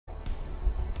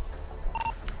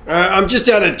I'm just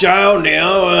out of jail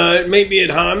now. Meet me at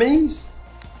Harmony's.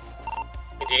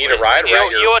 Do you need a ride?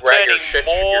 You're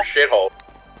turning your shithole.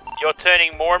 You're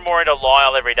turning more and more into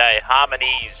Lyle every day.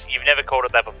 Harmonies. You've never called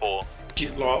it that before.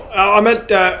 Shit, Lyle. I'm at.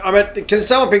 Can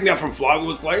someone pick me up from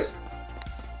Flywheels, please?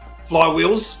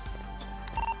 Flywheels.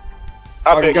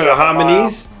 I can go to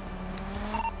Harmonies.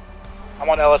 I'm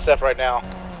on LSF right now.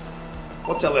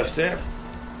 What's LSF?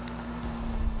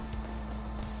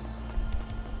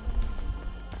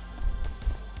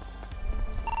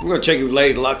 I'm gonna check if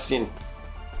Lady Luck's in.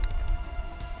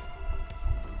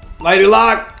 Lady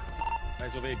Luck!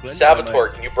 Salvatore,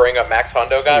 can you bring a Max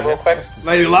Hondo guy real quick?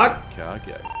 Lady Luck?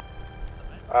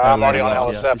 I'm already on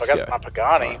LSF. I got my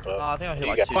Pagani, but... I think I hit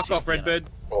like Fuck off, Redbird.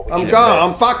 Well, I'm going.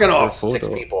 I'm fucking off. 6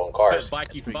 people in cars.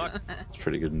 Bike, you fuck. It's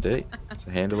pretty good indeed. Is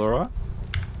the handle alright?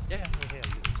 Yeah.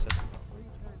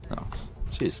 Oh,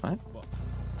 cheers, mate.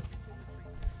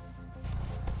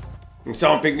 Can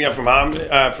someone pick me up from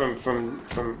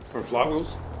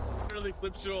Flywheels? Literally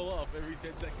flips you all off every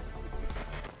 10 seconds.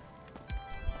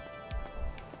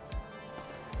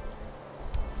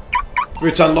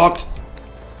 Boots unlocked.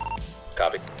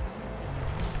 Copy.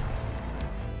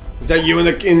 Is that you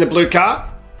in the blue car?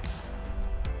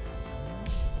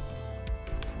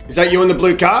 Is that you in the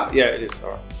blue car? Yeah, it is.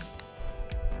 All right.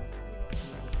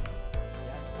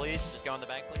 Please, just go in the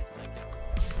back, please. Thank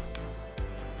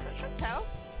you.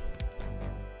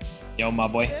 Yo, my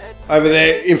boy. Over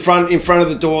there, in front of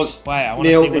the doors. Wait, I want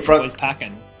Neil, to see what the boy's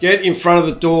packing. Get in front of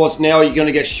the doors now. Or you're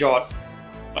gonna get shot.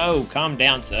 Oh, calm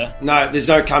down, sir. No, there's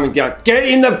no coming down. Get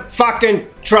in the fucking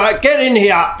truck. Get in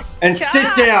here and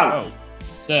sit down. Oh,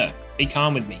 sir, be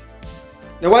calm with me.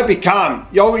 It won't be calm.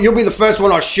 You'll be the first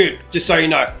one I shoot. Just so you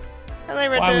know. Hello,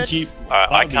 Redbird. Why would you?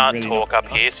 I can't really talk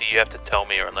up here, so you have to tell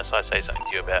me, or unless I say something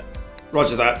to you about.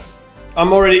 Roger that.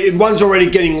 One's already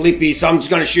getting lippy, so I'm just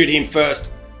gonna shoot him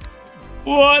first.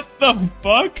 What the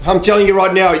fuck? I'm telling you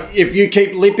right now, if you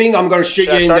keep lipping, I'm gonna shoot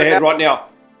you in the head right now.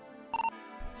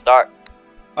 Start.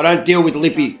 I don't deal with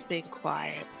lippy. Just be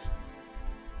quiet.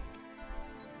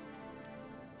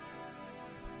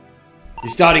 You're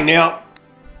starting now.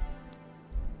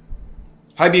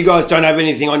 Hope you guys don't have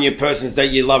anything on your persons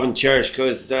that you love and cherish,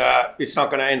 because it's not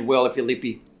going to end well if you're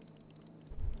lippy.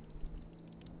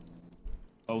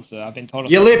 Oh, sir, I've been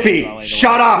told. You're lippy.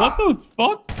 Shut up. What the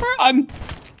fuck, bro?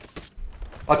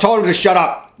 I told him to shut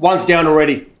up. One's down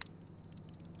already.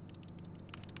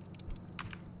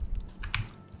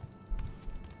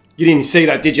 You didn't see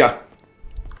that, did you?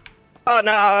 Oh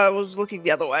no, I was looking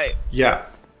the other way. Yeah.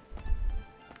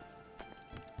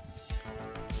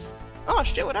 Oh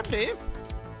shit, what happened to you?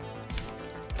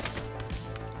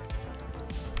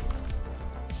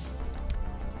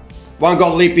 One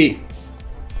got lippy.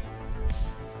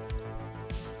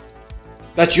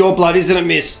 That's your blood, isn't it,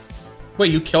 miss?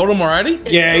 Wait, you killed him already?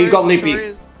 Yeah, he got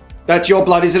lippy. That's your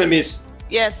blood, isn't it, miss?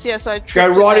 Yes, I tripped Go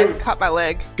right and in. cut my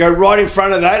leg. Go right in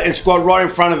front of that and squat right in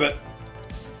front of it.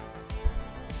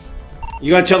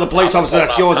 You're going to tell the police officer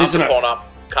that's yours, isn't it?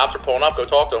 Cops are pulling up. Go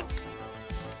talk to them.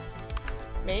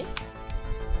 Me?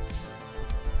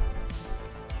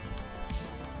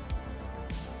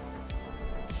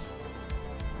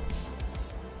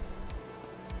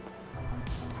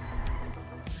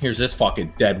 Here's this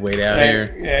fucking dead weight out Hey,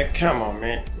 here. yeah, come on,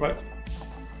 man. What?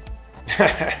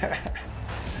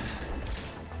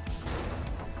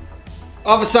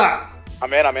 Officer!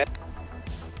 I'm in.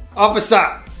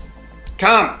 Officer!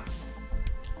 Come!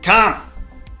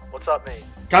 What's up, mate?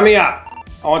 Come here! I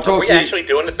want to Are talk we to you. actually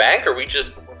doing the bank, or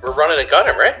we're running and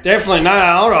gunning, right? Definitely.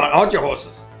 No, hold on. Hold your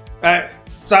horses.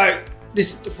 So,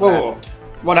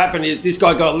 what happened is this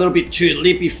guy got a little bit too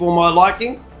lippy for my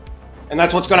liking. And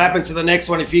that's what's going to happen to the next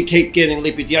one if you keep getting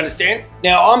lippy. Do you understand?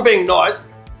 Now, I'm being nice,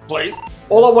 please.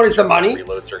 All I want is the money.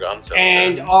 Reloads your gun, so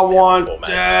And I want,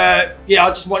 I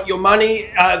just want your money,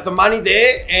 the money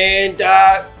there, and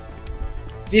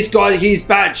this guy, his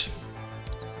badge.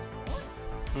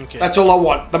 Okay. That's all I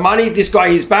want. The money, this guy,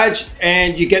 his badge,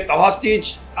 and you get the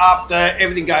hostage after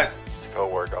everything goes. Go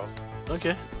work on.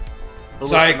 Okay.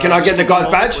 So, can I get the guy's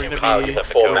badge? Can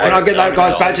I get that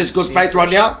guy's badge as good faith right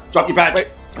now? Drop your badge.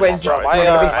 Wait, you're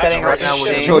gonna be setting right now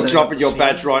with You're dropping your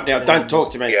badge right now. Don't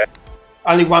talk to me.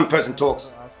 Only one person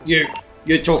talks. You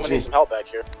talk to me. Some help back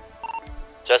here.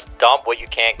 Just dump what you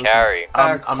can't carry.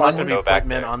 I'm not going to be Go back point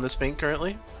man there. on this bank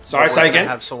currently. Sorry, But say we're gonna again?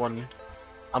 Have someone.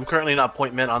 I'm currently not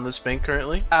point man on this bank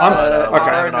currently. Okay.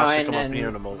 Have an officer come up here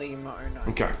in a moment.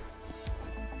 Okay.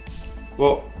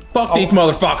 Well, Fuck these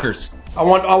motherfuckers. I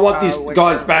want this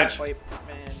guy's badge. Sorry,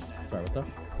 what the?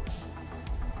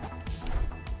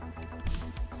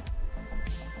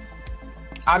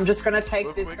 I'm just gonna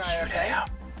take this guy, okay?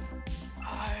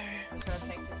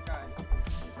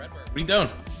 What are you doing?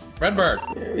 Redbird.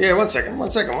 Yeah, one second.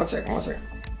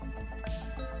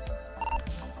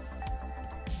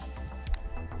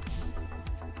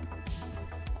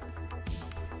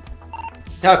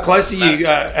 How close are you?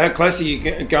 How close are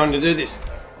you going to do this?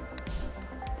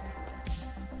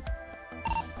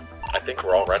 I think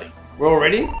we're all ready. We're all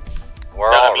ready?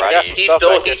 We're all ready. He's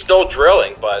still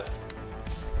drilling, but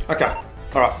Okay.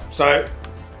 All right. So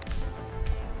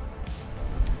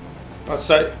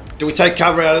do we take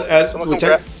cover out?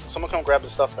 Someone come grab the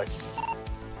stuff back.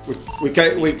 We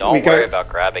go. Don't worry about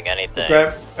grabbing anything.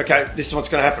 Okay. This is what's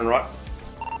going to happen, right?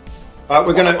 We're One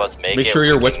of gonna us make sure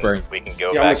you're whispering. We can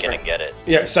go Yeah, I'm back in whispering. and get it.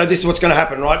 Yeah. So this is what's going to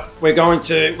happen, right? We're going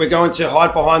to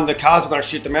hide behind the cars. We're going to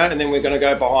shoot them out, and then we're going to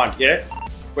go behind. Yeah.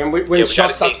 When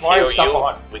shots starts firing, stop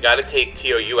behind. We got to take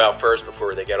TOU out first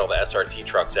before they get all the SRT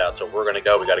trucks out. So we're gonna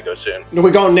go. We got to go soon. No,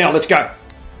 we're going now. Let's go.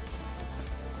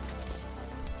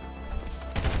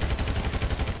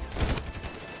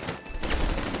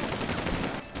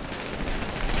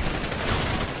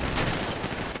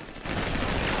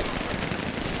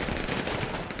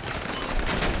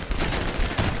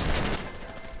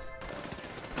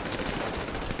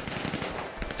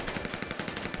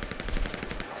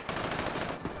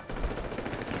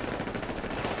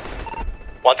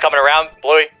 One's coming around,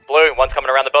 Bluey, one's coming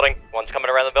around the building,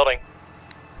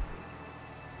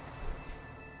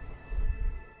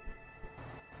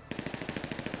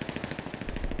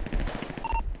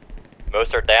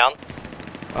 Most are down.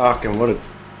 Fucking what a...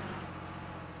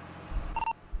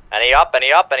 Any up? There's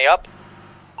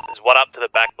one up to the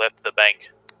back left of the bank.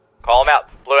 Call him out.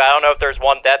 Blue, I don't know if there's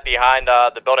one dead behind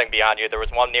the building behind you. There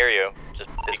was one near you. Just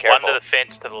be careful. One to the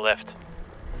fence to the left.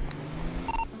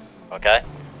 Okay.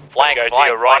 Flank, Go to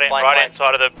your right hand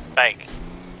side of the bank.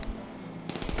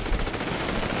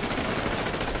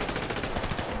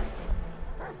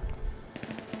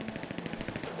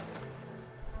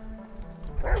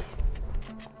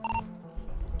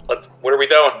 What are we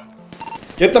doing?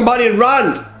 Get the money and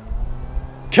run!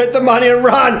 Get the money and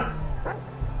run!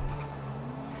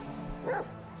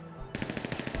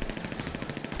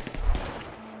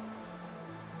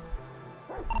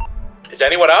 Is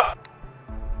anyone up?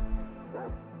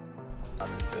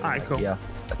 Alright, cool. Yeah,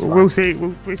 We'll see.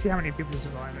 We'll see how many people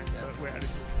survive.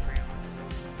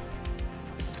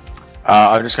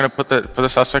 I'm just gonna put the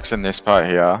suspects in this part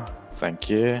here. Thank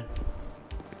you.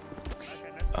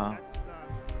 Okay,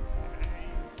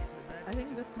 I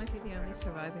think this might be the only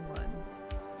surviving one.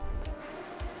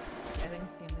 I think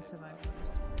it's the only surviving one.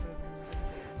 Just put it in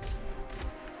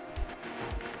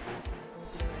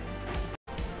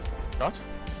there. What?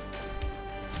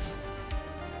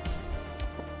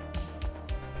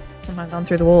 Someone gone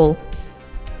through the wall.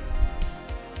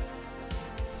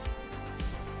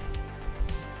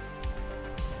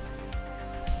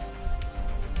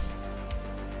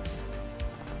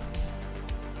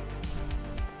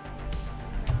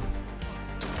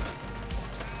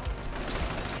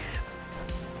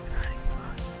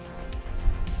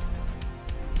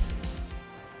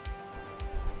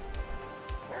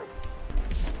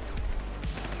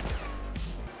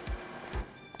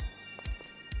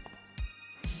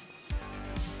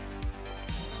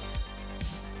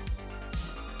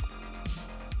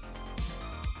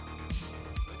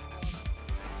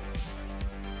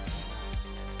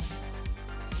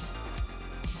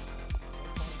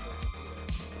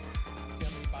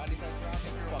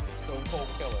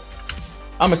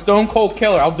 I'm a stone cold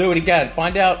killer. I'll do it again.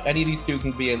 Find out any of these two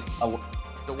can be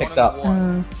picked up.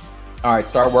 All right,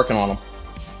 start working on them.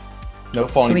 No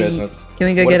phony business. Can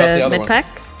we go What get about the a other med one?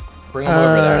 pack? Bring them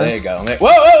over there. There you go.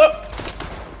 Whoa, whoa,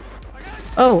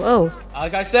 whoa! Oh.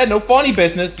 Like I said, no funny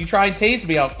business. You try and tase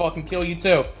me, I'll fucking kill you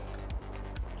too.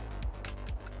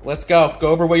 Let's go. Go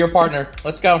over with your partner.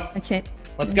 Let's go. Okay.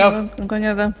 Let's go. I'm going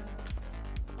over.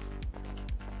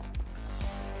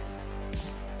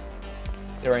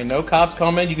 There ain't no cops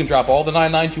coming. You can drop all the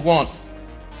 9/9s you want.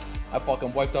 I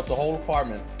fucking wiped up the whole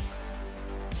apartment.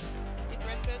 Did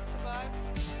Redbird survive?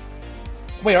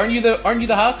 Wait, aren't you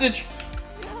the hostage?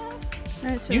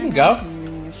 Alright, so You can go.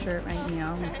 I'm your shirt right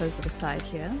now. I'm gonna close to the side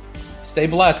here. Stay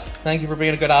blessed. Thank you for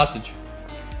being a good hostage.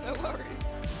 No worries.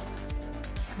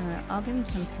 I'll give him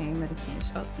some pain medication.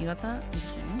 Oh, you got that?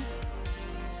 Okay.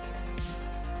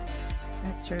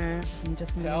 That's her. I'm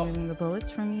just gonna be removing the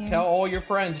bullets from you. Tell all your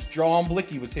friends John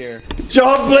Blicky was here.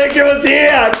 John Blicky was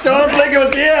here! John Blicky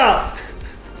was here!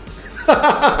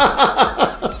 I'm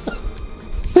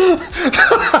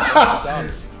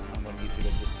gonna need you to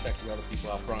just check the other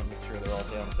people out front, make sure they're all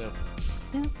down too.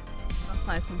 Yeah.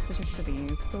 Apply some stitches to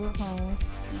these bullet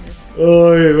holes.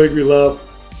 Oh, you make me laugh.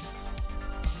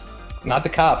 Not the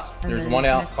cops. And There's then one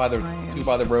out next by the I am two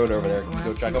by the road over there. just Can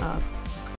you go check walking them? up